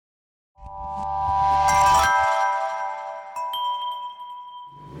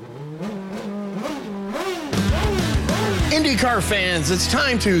IndyCar fans, it's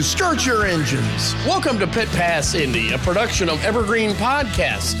time to start your engines. Welcome to Pit Pass Indy, a production of Evergreen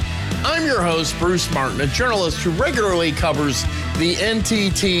Podcast. I'm your host, Bruce Martin, a journalist who regularly covers the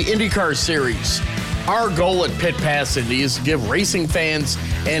NTT IndyCar Series. Our goal at Pit Pass Indy is to give racing fans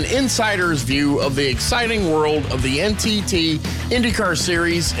an insider's view of the exciting world of the NTT IndyCar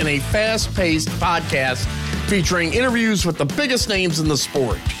Series in a fast-paced podcast featuring interviews with the biggest names in the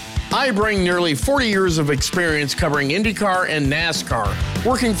sport. I bring nearly 40 years of experience covering IndyCar and NASCAR,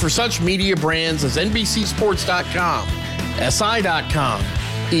 working for such media brands as NBCSports.com, SI.com,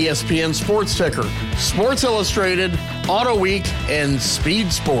 ESPN Sports Ticker, Sports Illustrated, Auto Week, and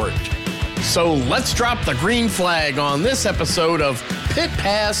Speed Sport. So let's drop the green flag on this episode of Pit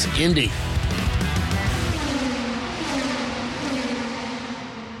Pass Indy.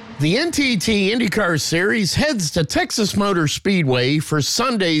 The NTT IndyCar Series heads to Texas Motor Speedway for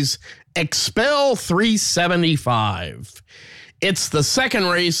Sunday's Expel 375. It's the second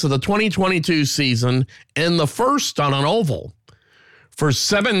race of the 2022 season and the first on an oval. For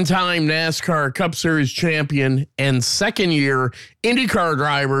seven-time NASCAR Cup Series champion and second-year IndyCar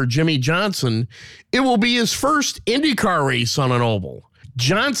driver Jimmie Johnson, it will be his first IndyCar race on an oval.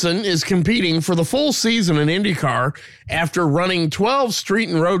 Johnson is competing for the full season in IndyCar after running 12 street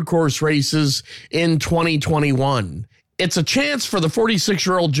and road course races in 2021. It's a chance for the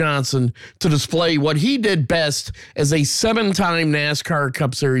 46-year-old Johnson to display what he did best as a seven-time NASCAR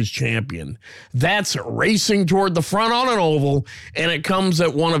Cup Series champion. That's racing toward the front on an oval, and it comes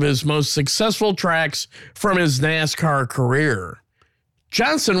at one of his most successful tracks from his NASCAR career.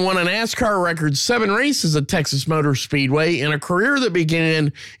 Johnson won a NASCAR record 7 races at Texas Motor Speedway in a career that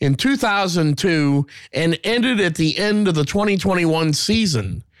began in 2002 and ended at the end of the 2021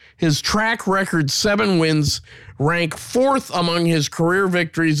 season. His track record 7 wins rank 4th among his career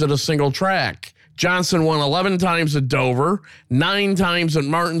victories at a single track. Johnson won 11 times at Dover, 9 times at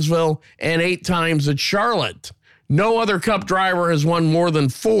Martinsville, and 8 times at Charlotte. No other Cup driver has won more than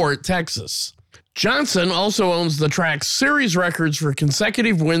 4 at Texas. Johnson also owns the track's series records for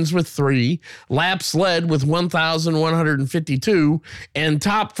consecutive wins with 3, laps led with 1,152, and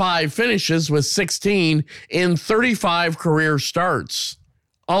top 5 finishes with 16 in 35 career starts.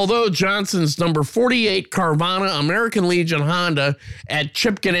 Although Johnson's number 48 Carvana American Legion Honda at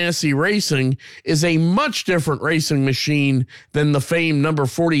Chip Ganassi Racing is a much different racing machine than the famed number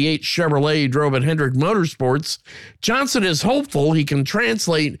 48 Chevrolet drove at Hendrick Motorsports, Johnson is hopeful he can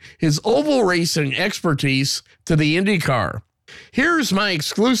translate his oval racing expertise to the IndyCar. Here's my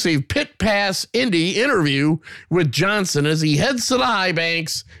exclusive Pit Pass Indy interview with Johnson as he heads to the high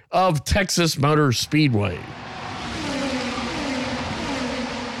banks of Texas Motor Speedway.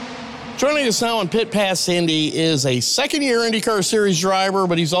 Joining us now on Pit Pass Indy is a second-year IndyCar Series driver,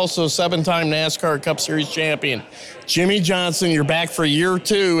 but he's also a 7-time NASCAR Cup Series champion. Jimmie Johnson, you're back for year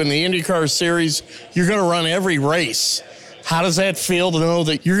 2 in the IndyCar Series. You're going to run every race. How does that feel to know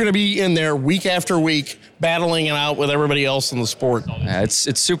that you're going to be in there week after week, battling it out with everybody else in the sport?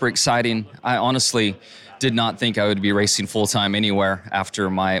 It's super exciting. I honestly did not think I would be racing full-time anywhere after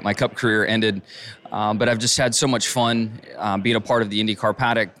my Cup career ended. But I've just had so much fun being a part of the IndyCar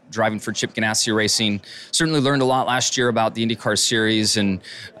paddock, driving for Chip Ganassi Racing. Certainly learned a lot last year about the IndyCar Series, and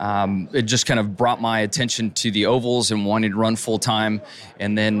it just kind of brought my attention to the ovals and wanting to run full-time.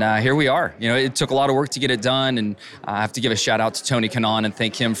 And then here we are. You know, it took a lot of work to get it done, and I have to give a shout-out to Tony Kanaan and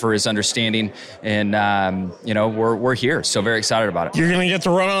thank him for his understanding. And, you know, we're here, so very excited about it. You're going to get to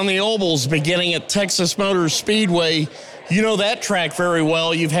run on the ovals beginning at Texas Motor Speedway. You know that track very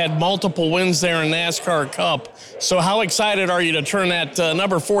well. You've had multiple wins there in NASCAR Cup. So how excited are you to turn that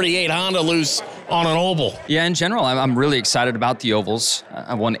number 48 Honda loose on an oval? Yeah, in general, I'm really excited about the ovals.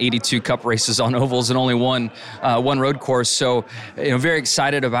 I won 82 Cup races on ovals and only one road course. So, you know, very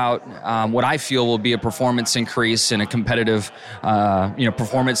excited about what I feel will be a performance increase and a competitive,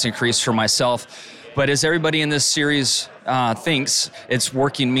 performance increase for myself. But as everybody in this series thinks, it's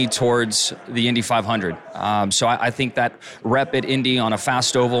working me towards the Indy 500. So I think that rep at Indy on a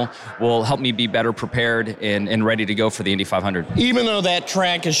fast oval will help me be better prepared and ready to go for the Indy 500. Even though that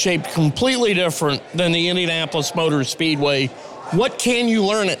track is shaped completely different than the Indianapolis Motor Speedway, what can you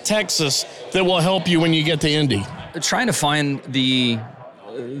learn at Texas that will help you when you get to Indy? Trying to find the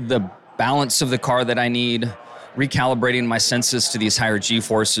balance of the car that I need, recalibrating my senses to these higher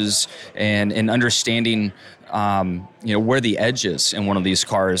G-forces and understanding where the edge is in one of these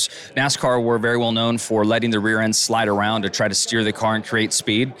cars. NASCAR, we're very well known for letting the rear end slide around to try to steer the car and create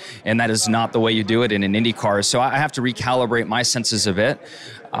speed, and that is not the way you do it in an Indy car. So I have to recalibrate my senses a bit.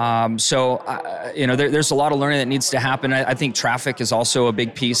 There's a lot of learning that needs to happen. I think traffic is also a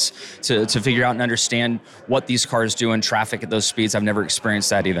big piece to figure out and understand what these cars do in traffic at those speeds. I've never experienced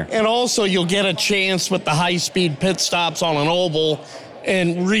that either. And also you'll get a chance with the high-speed pit stops on an oval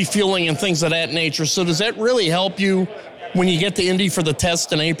and refueling and things of that nature. So does that really help you when you get to Indy for the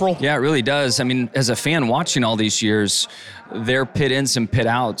test in April? Yeah, it really does. I mean, as a fan watching all these years, their pit ins and pit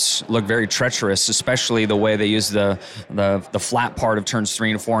outs look very treacherous, especially the way they use the flat part of turns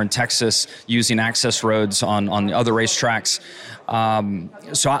 3 and 4 in Texas, using access roads on the other racetracks.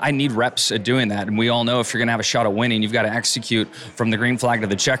 So I need reps at doing that. And we all know if you're going to have a shot at winning, you've got to execute from the green flag to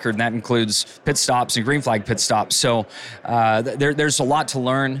the checkered, and that includes pit stops and green flag pit stops. So there's a lot to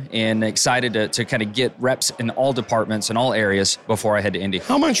learn, and excited to kind of get reps in all departments and all areas before I head to Indy.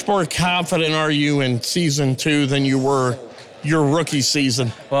 How much more confident are you in season 2 than you were your rookie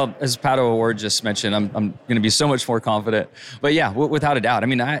season? Well, as Pato O'Ward just mentioned, I'm going to be so much more confident. But yeah, without a doubt. I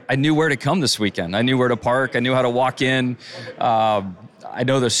mean, I knew where to come this weekend. I knew where to park. I knew how to walk in. I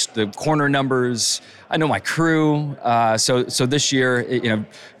know the corner numbers. I know my crew. So this year,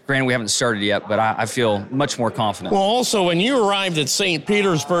 granted, we haven't started yet, but I feel much more confident. Well, also, when you arrived at St.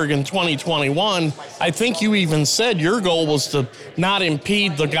 Petersburg in 2021, I think you even said your goal was to not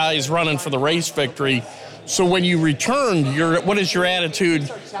impede the guys running for the race victory. So when you returned, what is your attitude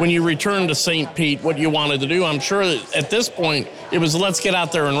when you returned to St. Pete, what you wanted to do? I'm sure that at this point, it was let's get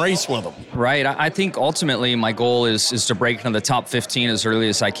out there and race with them. Right. I think ultimately my goal is to break into the top 15 as early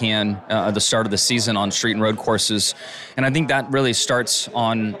as I can at the start of the season on street and road courses. And I think that really starts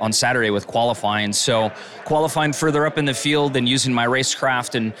on Saturday with qualifying. So qualifying further up in the field and using my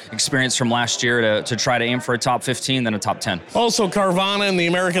racecraft and experience from last year to try to aim for a top 15, then a top 10. Also, Carvana and the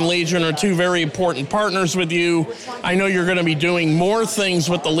American Legion are two very important partners with you. I know you're going to be doing more things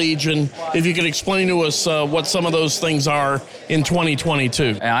with the Legion. If you could explain to us what some of those things are in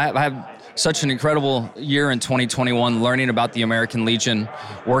 2022. I have such an incredible year in 2021, learning about the American Legion,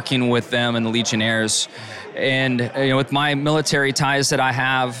 working with them and the Legionnaires. And with my military ties that I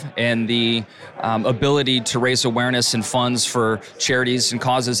have and the ability to raise awareness and funds for charities and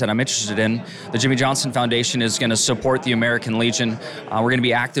causes that I'm interested in, the Jimmy Johnson Foundation is going to support the American Legion. We're going to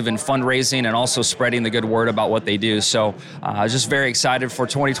be active in fundraising and also spreading the good word about what they do. So just very excited for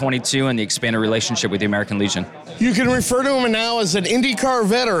 2022 and the expanded relationship with the American Legion. You can refer to him now as an IndyCar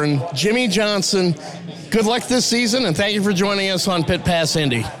veteran, Jimmy Johnson. Good luck this season, and thank you for joining us on Pit Pass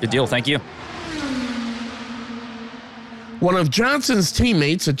Indy. Good deal. Thank you. One of Johnson's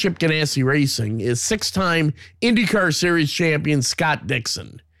teammates at Chip Ganassi Racing is 6-time IndyCar Series champion Scott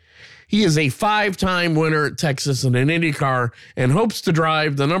Dixon. He is a 5-time winner at Texas in an IndyCar and hopes to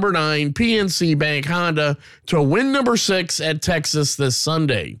drive the number 9 PNC Bank Honda to win number 6 at Texas this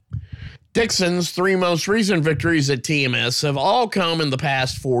Sunday. Dixon's 3 most recent victories at TMS have all come in the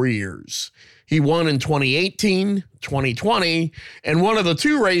past 4 years. He won in 2018, 2020, and one of the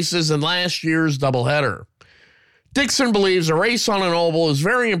 2 races in last year's doubleheader. Dixon believes a race on an oval is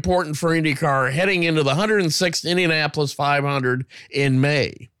very important for IndyCar heading into the 106th Indianapolis 500 in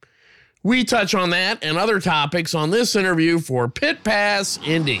May. We touch on that and other topics on this interview for Pit Pass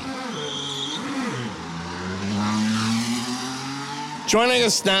Indy. Joining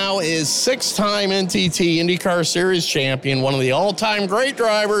us now is 6-time NTT IndyCar Series champion, one of the all-time great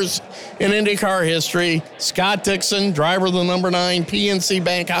drivers in IndyCar history, Scott Dixon, driver of the number 9 PNC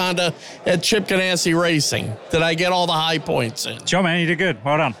Bank Honda at Chip Ganassi Racing. Did I get all the high points in? Sure, man, you did good.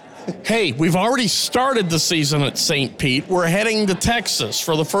 Well done. Hey, we've already started the season at St. Pete. We're heading to Texas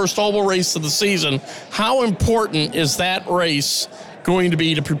for the first oval race of the season. How important is that race going to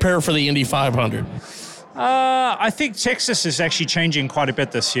be to prepare for the Indy 500? I think Texas is actually changing quite a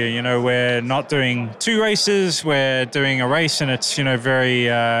bit this year. You know, we're not doing 2 races. We're doing a race, and it's, very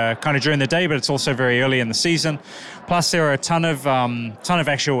kind of during the day, but it's also very early in the season. Plus, there are a ton of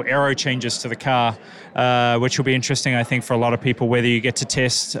actual aero changes to the car, which will be interesting, I think, for a lot of people, whether you get to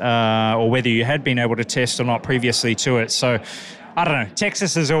test or whether you had been able to test or not previously to it. So, I don't know.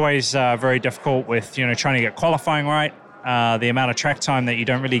 Texas is always very difficult with, trying to get qualifying right. The amount of track time that you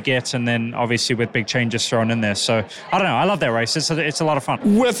don't really get, and then obviously with big changes thrown in there. So, I don't know. I love that race. It's a lot of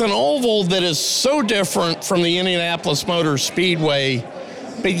fun. With an oval that is so different from the Indianapolis Motor Speedway,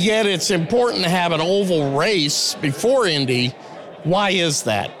 but yet it's important to have an oval race before Indy, why is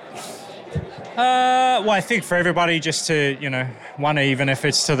that? Well, I think for everybody just to, one, even if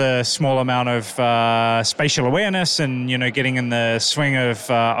it's to the small amount of spatial awareness and, getting in the swing of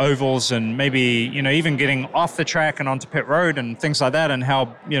ovals and maybe, even getting off the track and onto pit road and things like that, and how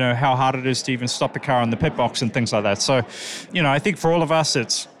hard it is to even stop the car in the pit box and things like that. So, I think for all of us,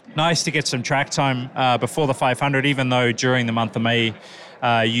 it's nice to get some track time before the 500, even though during the month of May,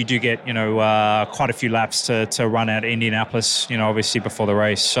 you do get, quite a few laps to run at Indianapolis, obviously before the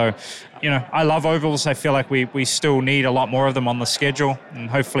race. So, I love ovals. I feel like we still need a lot more of them on the schedule, and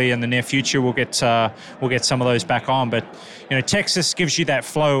hopefully in the near future we'll get some of those back on. But Texas gives you that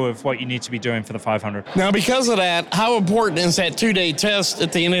flow of what you need to be doing for the 500. Now, because of that, how important is that 2-day test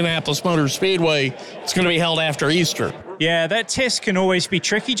at the Indianapolis Motor Speedway? It's going to be held after Easter. Yeah, that test can always be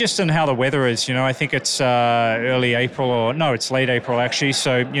tricky just in how the weather is. I think it's early April, it's late April actually.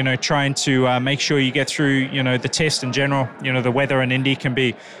 So, trying to make sure you get through, the test in general. The weather in Indy can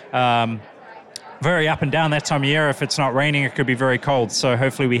be very up and down that time of year. If it's not raining, it could be very cold. So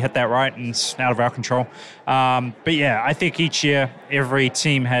hopefully we hit that right and it's out of our control. But yeah, I think each year every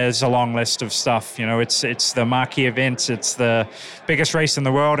team has a long list of stuff. It's the marquee event. It's the biggest race in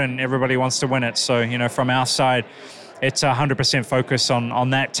the world and everybody wants to win it. So, from our side, it's 100% focus on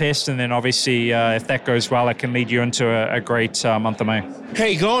that test. And then obviously, if that goes well, it can lead you into a great month of May.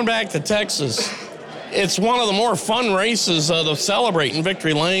 Hey, going back to Texas, it's one of the more fun races to celebrate in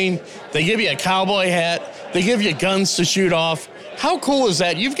Victory Lane. They give you a cowboy hat. They give you guns to shoot off. How cool is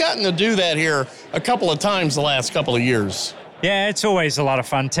that? You've gotten to do that here a couple of times the last couple of years. Yeah, it's always a lot of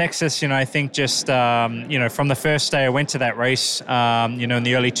fun. Texas, I think just, from the first day I went to that race, in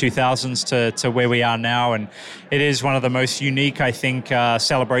the early 2000s to where we are now. And it is one of the most unique, I think,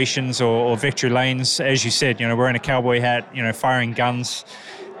 celebrations or victory lanes. As you said, we're in a cowboy hat, firing guns.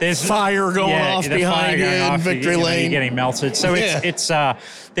 There's fire going off behind you in Victory Lane. You're getting melted. So it's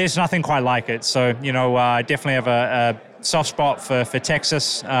there's nothing quite like it. So, I definitely have a soft spot for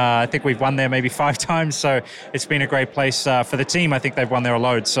Texas. I think we've won there maybe 5 times, so it's been a great place for the team. I think they've won there a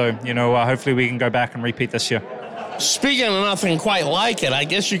load, so hopefully we can go back and repeat this year. Speaking of nothing quite like it, I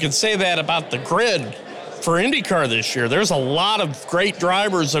guess you could say that about the grid for IndyCar this year. There's a lot of great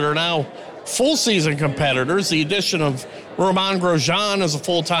drivers that are now full season competitors. The addition of Romain Grosjean as a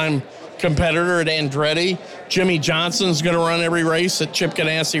full-time competitor at Andretti. Jimmy Johnson's going to run every race at Chip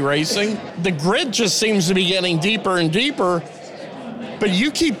Ganassi Racing. The grid just seems to be getting deeper and deeper, but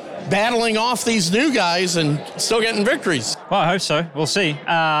you keep battling off these new guys and still getting victories. Well, I hope so. We'll see.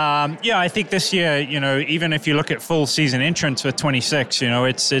 I think this year, even if you look at full season entrants with 26,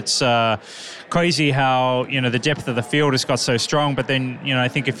 it's crazy how, the depth of the field has got so strong. But then, I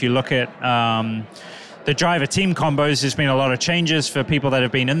think if you look at the driver team combos, there's been a lot of changes for people that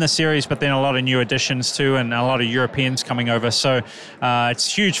have been in the series, but then a lot of new additions too, and a lot of Europeans coming over. So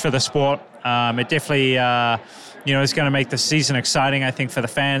it's huge for the sport. It definitely, is going to make the season exciting, I think, for the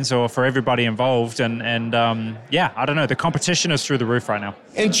fans or for everybody involved. And I don't know. The competition is through the roof right now.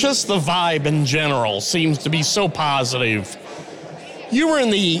 And just the vibe in general seems to be so positive. You were in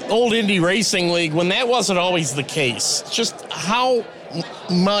the old Indy Racing League when that wasn't always the case. Just how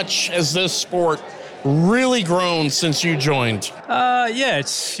much has this sport really grown since you joined?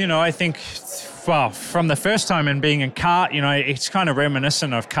 It's, I think, from the first time in being in kart, it's kind of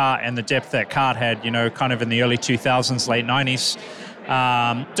reminiscent of kart and the depth that kart had, kind of in the early 2000s, late 90s.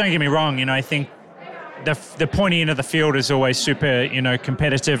 Don't get me wrong, I think the pointy end of the field is always super,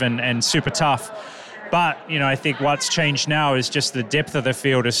 competitive and super tough. But, I think what's changed now is just the depth of the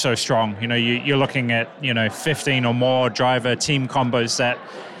field is so strong. You're looking at, 15 or more driver team combos that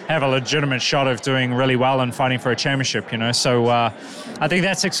have a legitimate shot of doing really well and fighting for a championship, So I think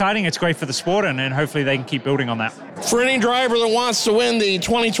that's exciting. It's great for the sport, and hopefully they can keep building on that. For any driver that wants to win the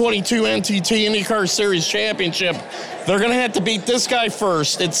 2022 NTT IndyCar Series Championship, they're going to have to beat this guy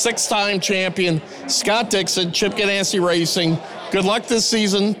first. It's 6-time champion Scott Dixon, Chip Ganassi Racing. Good luck this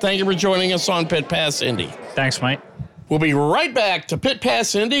season. Thank you for joining us on Pit Pass Indy. Thanks, mate. We'll be right back to Pit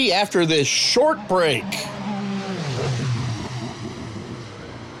Pass Indy after this short break.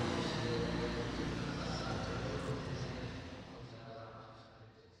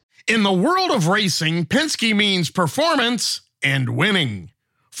 In the world of racing, Penske means performance and winning.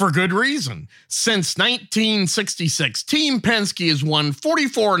 For good reason. Since 1966, Team Penske has won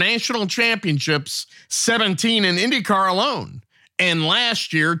 44 national championships, 17 in IndyCar alone. And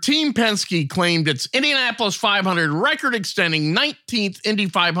last year, Team Penske claimed its Indianapolis 500 record-extending 19th Indy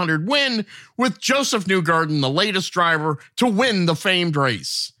 500 win, with Joseph Newgarden the latest driver to win the famed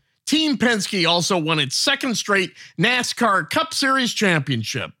race. Team Penske also won its second straight NASCAR Cup Series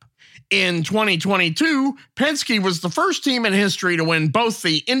championship. In 2022, Penske was the first team in history to win both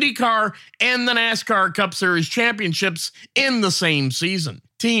the IndyCar and the NASCAR Cup Series championships in the same season.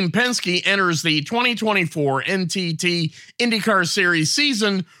 Team Penske enters the 2024 NTT IndyCar Series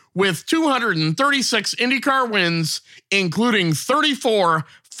season with 236 IndyCar wins, including 34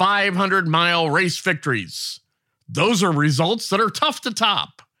 500-mile race victories. Those are results that are tough to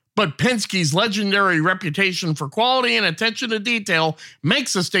top. But Penske's legendary reputation for quality and attention to detail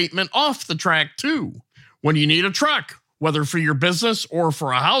makes a statement off the track, too. When you need a truck, whether for your business or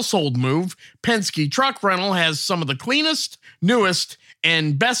for a household move, Penske Truck Rental has some of the cleanest, newest,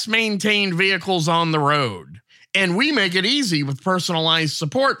 and best maintained vehicles on the road. And we make it easy with personalized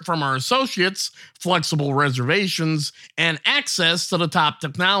support from our associates, flexible reservations, and access to the top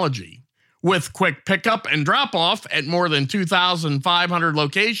technology. With quick pickup and drop-off at more than 2,500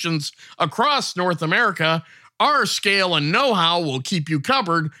 locations across North America, our scale and know-how will keep you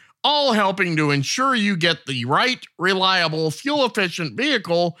covered, all helping to ensure you get the right, reliable, fuel-efficient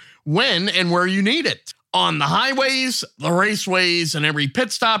vehicle when and where you need it. On the highways, the raceways, and every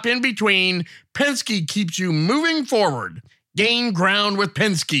pit stop in between, Penske keeps you moving forward. Gain ground with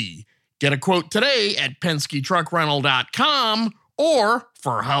Penske. Get a quote today at PenskeTruckRental.com, or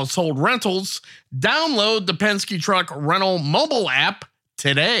for household rentals, download the Penske Truck Rental mobile app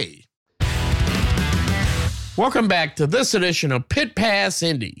today. Welcome back to this edition of Pit Pass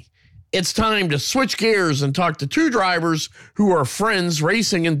Indy. It's time to switch gears and talk to two drivers who are friends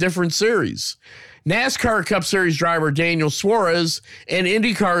racing in different series. NASCAR Cup Series driver Daniel Suarez and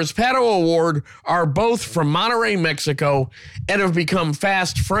IndyCar's Pato O'Ward are both from Monterrey, Mexico, and have become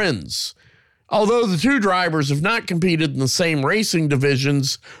fast friends. Although the two drivers have not competed in the same racing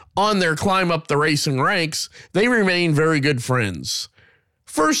divisions on their climb up the racing ranks, they remain very good friends.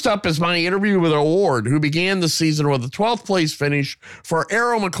 First up is my interview with O'Ward, who began the season with a 12th place finish for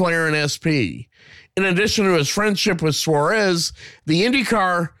Arrow McLaren SP. In addition to his friendship with Suarez, the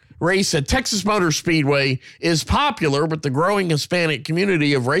IndyCar race at Texas Motor Speedway is popular with the growing Hispanic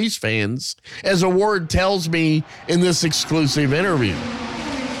community of race fans, as O'Ward tells me in this exclusive interview.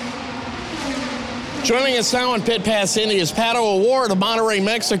 Joining us now on Pit Pass Indy is Pato O'Ward of Monterrey,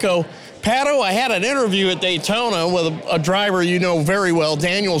 Mexico. Pato, I had an interview at Daytona with a driver you know very well,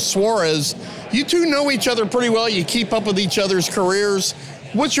 Daniel Suarez. You two know each other pretty well. You keep up with each other's careers.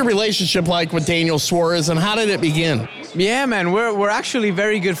 What's your relationship like with Daniel Suarez, and how did it begin? Yeah, man, we're actually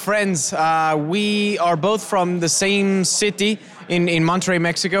very good friends. We are both from the same city in Monterrey,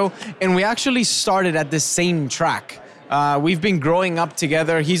 Mexico, and we actually started at the same track. We've been growing up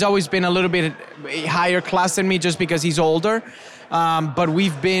together. He's always been a little bit higher class than me just because he's older. But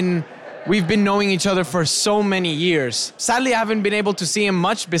we've been knowing each other for so many years. Sadly, I haven't been able to see him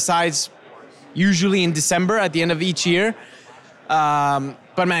much besides usually in December at the end of each year.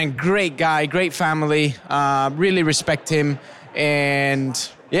 But man, great guy, great family. Really respect him. And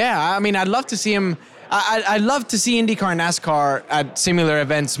yeah, I mean, I'd love to see him. I'd love to see IndyCar and NASCAR at similar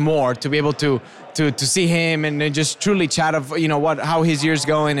events more, to be able to see him and just truly chat of, you know, how his year's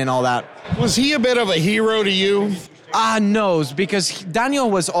going and all that. Was he a bit of a hero to you? No, because Daniel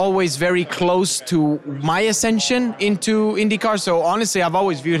was always very close to my ascension into IndyCar. So honestly, I've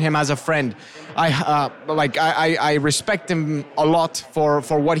always viewed him as a friend. I respect him a lot for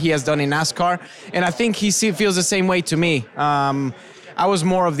what he has done in NASCAR, and I think he feels the same way to me. I was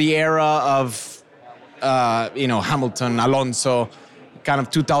more of the era of Hamilton, Alonso, kind of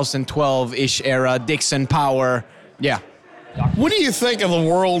 2012-ish era, Dixon, Power, yeah. What do you think of the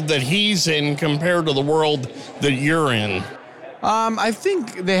world that he's in compared to the world that you're in? I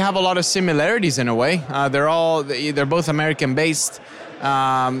think they have a lot of similarities in a way. They're both American-based.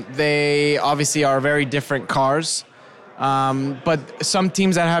 They obviously are very different cars. But some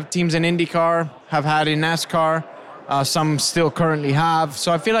teams that have teams in IndyCar have had in NASCAR. Some still currently have.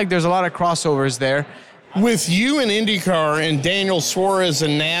 So I feel like there's a lot of crossovers there. With you in IndyCar and Daniel Suarez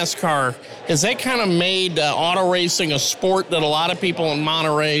in NASCAR, has that kind of made auto racing a sport that a lot of people in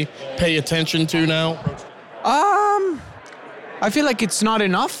Monterey pay attention to now? I feel like it's not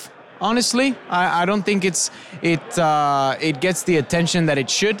enough, honestly. I don't think it gets the attention that it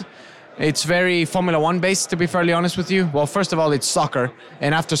should. It's very Formula One based, to be fairly honest with you. Well, first of all, it's soccer,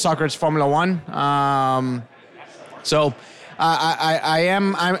 and after soccer, it's Formula One. So I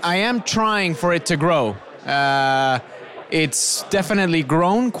am trying for it to grow. It's definitely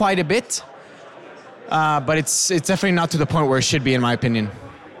grown quite a bit, but it's definitely not to the point where it should be, in my opinion.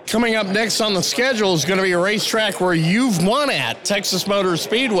 Coming up next on the schedule is going to be a racetrack where you've won at, Texas Motor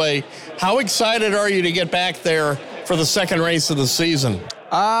Speedway. How excited are you to get back there for the second race of the season?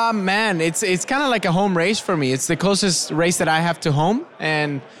 Man, it's kind of like a home race for me. It's the closest race that I have to home,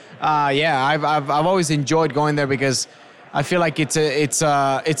 and I've always enjoyed going there because I feel like it's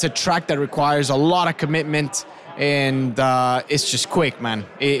a track that requires a lot of commitment, and it's just quick, man.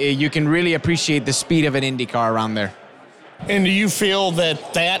 You can really appreciate the speed of an IndyCar around there. And do you feel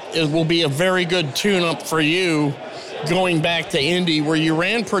that will be a very good tune-up for you going back to Indy, where you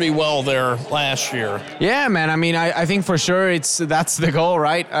ran pretty well there last year. Yeah, man. I mean, I think for sure that's the goal,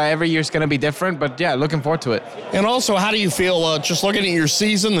 right? Every year's going to be different, but yeah, looking forward to it. And also, how do you feel just looking at your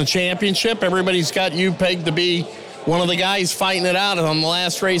season, the championship? Everybody's got you pegged to be one of the guys fighting it out on the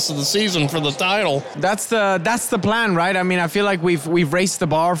last race of the season for the title. That's the plan, right? I mean, I feel like we've raised the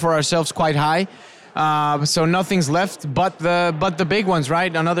bar for ourselves quite high. So nothing's left but the big ones,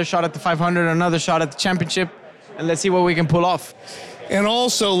 right? Another shot at the 500, another shot at the championship, and let's see what we can pull off. And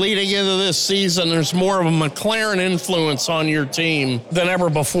also, leading into this season, there's more of a McLaren influence on your team than ever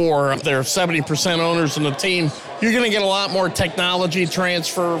before. They're 70% owners in the team. You're going to get a lot more technology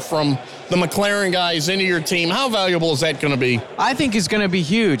transfer from the McLaren guys into your team. How valuable is that going to be? I think it's going to be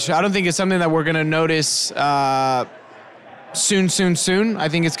huge. I don't think it's something that we're going to notice soon. I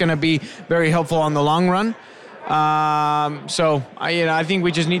think it's going to be very helpful on the long run. So I think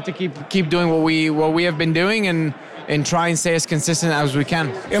we just need to keep doing what we have been doing and try and stay as consistent as we can.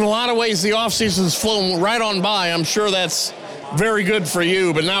 In a lot of ways, the offseason's flown right on by. I'm sure that's very good for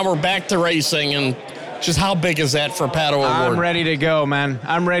you, but now we're back to racing, and just how big is that for Pato O'Ward? I'm ready to go, man.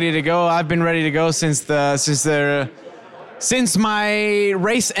 I'm ready to go. I've been ready to go since my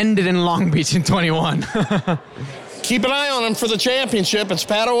race ended in Long Beach in 21. Keep an eye on him for the championship. It's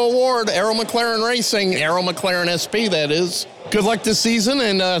Pato O'Ward, Arrow McLaren Racing, Arrow McLaren SP, that is. Good luck this season,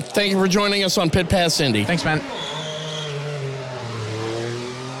 and thank you for joining us on Pit Pass Indy. Thanks, man.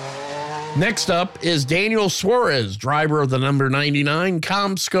 Next up is Daniel Suarez, driver of the number 99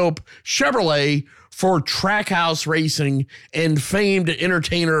 CommScope Chevrolet for Trackhouse Racing and famed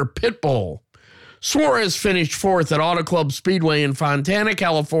entertainer Pitbull. Suarez finished fourth at Auto Club Speedway in Fontana,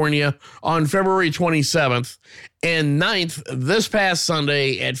 California on February 27th and ninth this past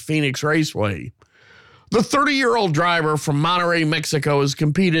Sunday at Phoenix Raceway. The 30-year-old driver from Monterrey, Mexico, has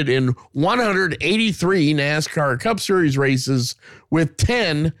competed in 183 NASCAR Cup Series races with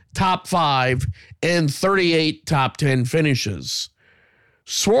 10 top 5 and 38 top 10 finishes.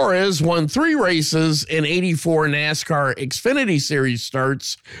 Suarez won 3 races in 84 NASCAR Xfinity Series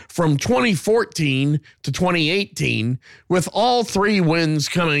starts from 2014 to 2018, with all 3 wins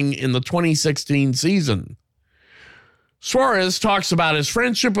coming in the 2016 season. Suarez talks about his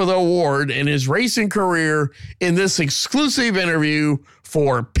friendship with O'Ward and his racing career in this exclusive interview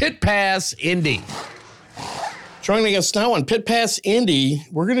for Pit Pass Indy. Joining us now on Pit Pass Indy,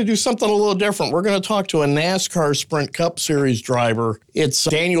 we're going to do something a little different. We're going to talk to a NASCAR Sprint Cup Series driver. It's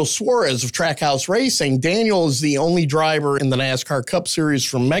Daniel Suarez of Trackhouse Racing. Daniel is the only driver in the NASCAR Cup Series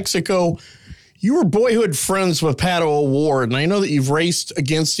from Mexico. You were boyhood friends with Pato O'Ward, and I know that you've raced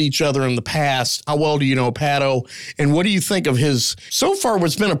against each other in the past. How well do you know Pato, and what do you think of his, so far,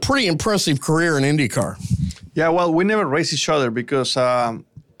 what's been a pretty impressive career in IndyCar? Yeah, well, we never raced each other because I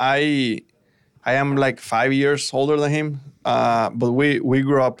am like 5 years older than him, but we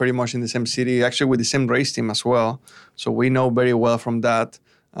grew up pretty much in the same city, actually with the same race team as well. So we know very well from that.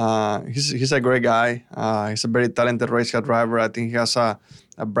 He's a great guy. He's a very talented race car driver. I think he has a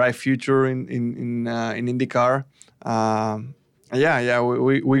bright future in IndyCar.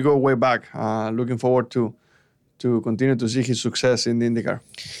 We go way back. Looking forward to continue to see his success in the IndyCar.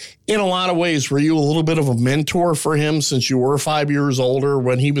 In a lot of ways, were you a little bit of a mentor for him since you were 5 years older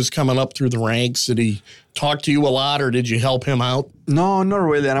when he was coming up through the ranks? Did he talk to you a lot, or did you help him out? No, not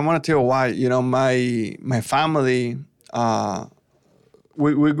really. And I want to tell you why. You know, my family,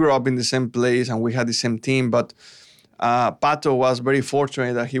 we grew up in the same place and we had the same team, but Pato was very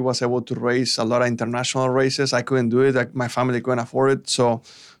fortunate that he was able to race a lot of international races. I couldn't do it. My family couldn't afford it. So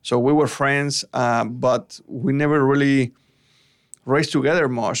we were friends, but we never really raced together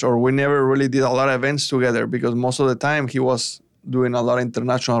much, or we never really did a lot of events together because most of the time he was doing a lot of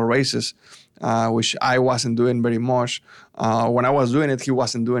international races, which I wasn't doing very much. When I was doing it, he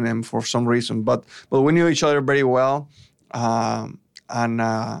wasn't doing them for some reason. But we knew each other very well. I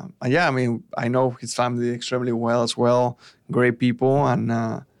mean, I know his family extremely well as well. Great people, and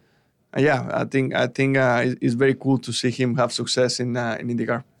I think it's very cool to see him have success in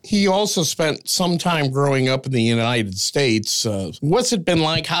IndyCar. He also spent some time growing up in the United States. What's it been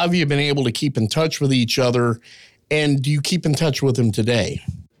like? How have you been able to keep in touch with each other? And do you keep in touch with him today?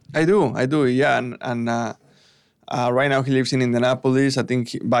 I do, yeah. And right now he lives in Indianapolis. I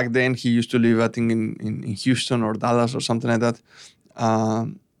think back then he used to live, I think, in Houston or Dallas or something like that.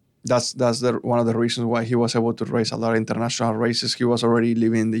 That's one of the reasons why he was able to race a lot of international races. He was already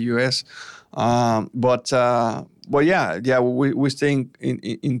living in the U.S. But we stay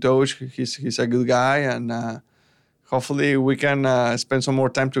in touch. He's a good guy, and hopefully we can spend some more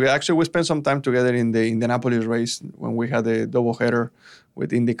time together. Actually, we spent some time together in the Indianapolis race when we had a doubleheader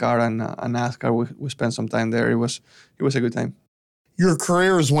with IndyCar and NASCAR. We spent some time there. It was a good time. Your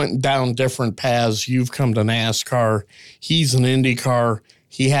careers went down different paths. You've come to NASCAR. He's an IndyCar.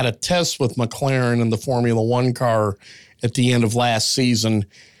 He had a test with McLaren in the Formula One car at the end of last season.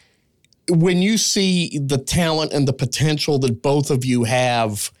 When you see the talent and the potential that both of you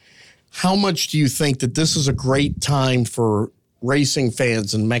have, how much do you think that this is a great time for racing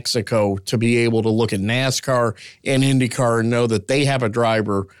fans in Mexico to be able to look at NASCAR and IndyCar and know that they have a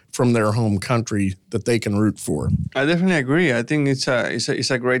driver from their home country that they can root for? I definitely agree. I think it's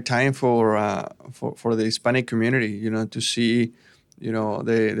a great time for the Hispanic community, to see,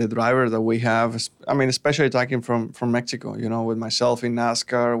 the drivers that we have. I mean, especially talking from Mexico, with myself in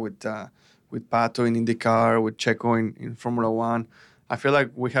NASCAR, with Pato in IndyCar, with Checo in Formula One. I feel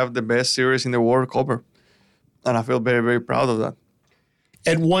like we have the best series in the world covered, and I feel very, very proud of that.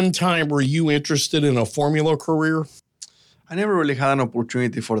 At one time, were you interested in a Formula career? I never really had an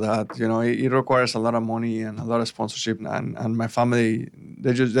opportunity for that. It requires a lot of money and a lot of sponsorship, and my family,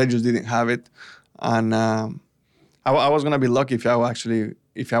 they just didn't have it. And I was gonna be lucky if I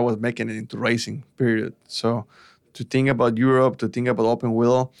was making it into racing, period. So to think about Europe, to think about open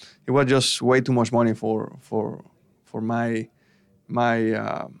wheel, it was just way too much money for my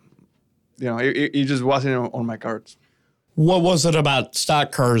it just wasn't on my cards. What was it about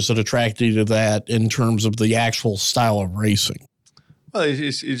stock cars that attracted you to that in terms of the actual style of racing? Well,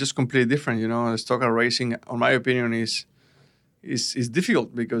 it's just completely different. Stock car racing, in my opinion, is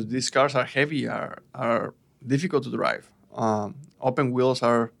difficult because these cars are heavy, are difficult to drive. Open wheels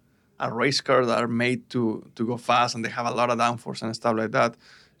are race cars that are made to go fast, and they have a lot of downforce and stuff like that.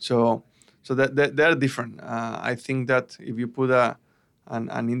 So they're different. I think that if you put an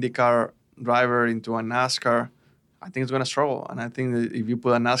IndyCar driver into a NASCAR, I think it's going to struggle. And I think that if you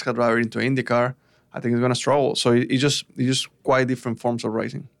put a NASCAR driver into IndyCar, I think it's going to struggle. So it's just quite different forms of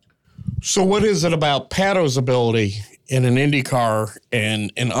racing. So what is it about Pato's ability in an IndyCar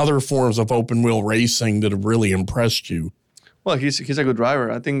and in other forms of open wheel racing that have really impressed you? Well, he's a good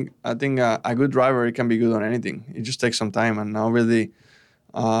driver. I think a good driver, it can be good on anything. It just takes some time. And now really,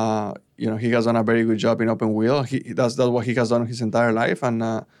 he has done a very good job in open wheel. That's what he has done his entire life,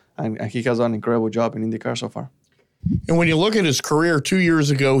 and he has done an incredible job in IndyCar so far. And when you look at his career, 2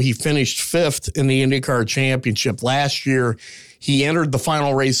 years ago, he finished fifth in the IndyCar Championship. Last year, he entered the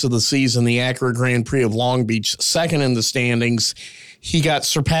final race of the season, the Acura Grand Prix of Long Beach, second in the standings. He got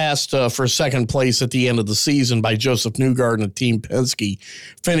surpassed for second place at the end of the season by Joseph Newgarden and Team Penske,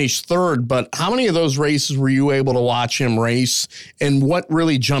 finished third. But how many of those races were you able to watch him race, and what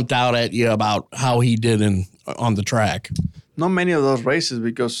really jumped out at you about how he did on the track? Not many of those races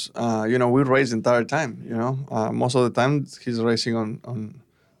because, we race the entire time, Most of the time he's racing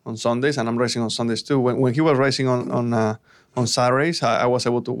on Sundays, and I'm racing on Sundays too. When he was racing on Saturdays, I was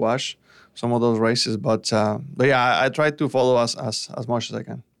able to watch some of those races. But yeah, I try to follow as much as I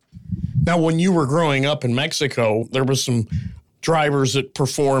can. Now, when you were growing up in Mexico, there were some drivers that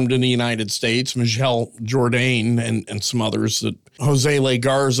performed in the United States, Miguel Jourdain and some others, that Jose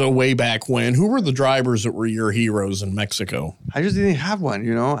Legarza way back when. Who were the drivers that were your heroes in Mexico? I just didn't have one,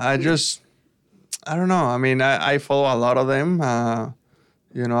 I don't know. I mean, I follow a lot of them.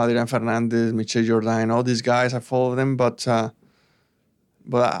 Adrian Fernandez, Michel Jourdain, all these guys, I follow them, but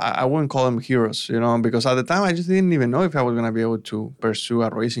I wouldn't call them heroes, because at the time I just didn't even know if I was going to be able to pursue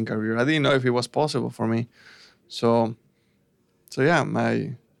a racing career. I didn't know if it was possible for me. So yeah,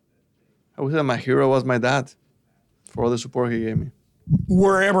 I would say my hero was my dad for all the support he gave me.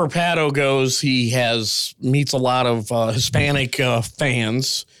 Wherever Pato goes, he meets a lot of Hispanic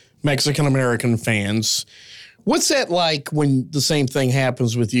fans, Mexican-American fans. What's that like when the same thing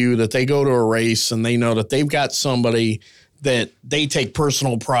happens with you, that they go to a race and they know that they've got somebody that they take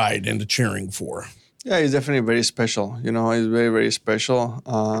personal pride into cheering for? Yeah, it's definitely very special. It's very, very special,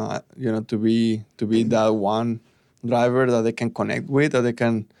 to be that one driver that they can connect with, that they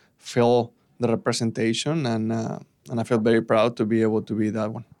can feel the representation, and I feel very proud to be able to be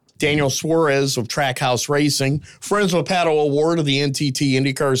that one. Daniel Suarez of Trackhouse Racing, friends with Pato O'Ward of the NTT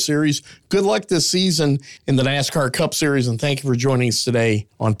IndyCar Series. Good luck this season in the NASCAR Cup Series, and thank you for joining us today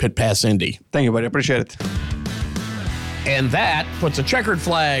on Pit Pass Indy. Thank you, buddy. Appreciate it. And that puts a checkered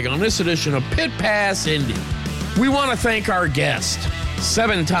flag on this edition of Pit Pass Indy. We want to thank our guest,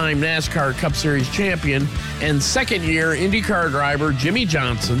 7-time NASCAR Cup Series champion and second-year IndyCar driver Jimmie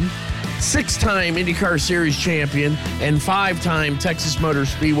Johnson, 6-time IndyCar Series champion and 5-time Texas Motor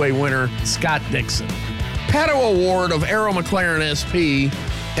Speedway winner Scott Dixon. Pato O'Ward of Arrow McLaren SP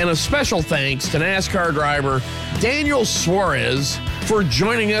And a special thanks to NASCAR driver Daniel Suarez for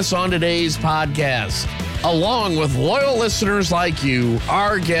joining us on today's podcast. Along with loyal listeners like you,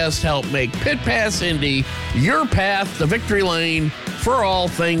 our guests help make Pit Pass Indy your path to victory lane for all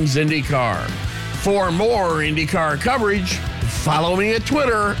things IndyCar. For more IndyCar coverage, follow me at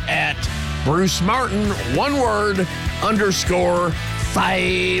Twitter at Bruce Martin, one word,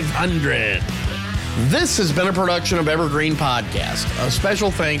 _500. This has been a production of Evergreen Podcast. A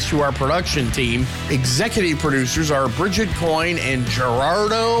special thanks to our production team. Executive producers are Bridget Coyne and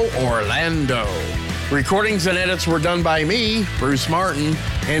Gerardo Orlando. Recordings and edits were done by me, Bruce Martin,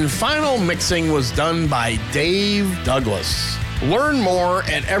 and final mixing was done by Dave Douglas. Learn more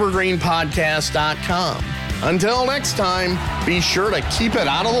at evergreenpodcast.com. Until next time, be sure to keep it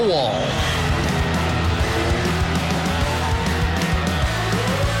out of the wall.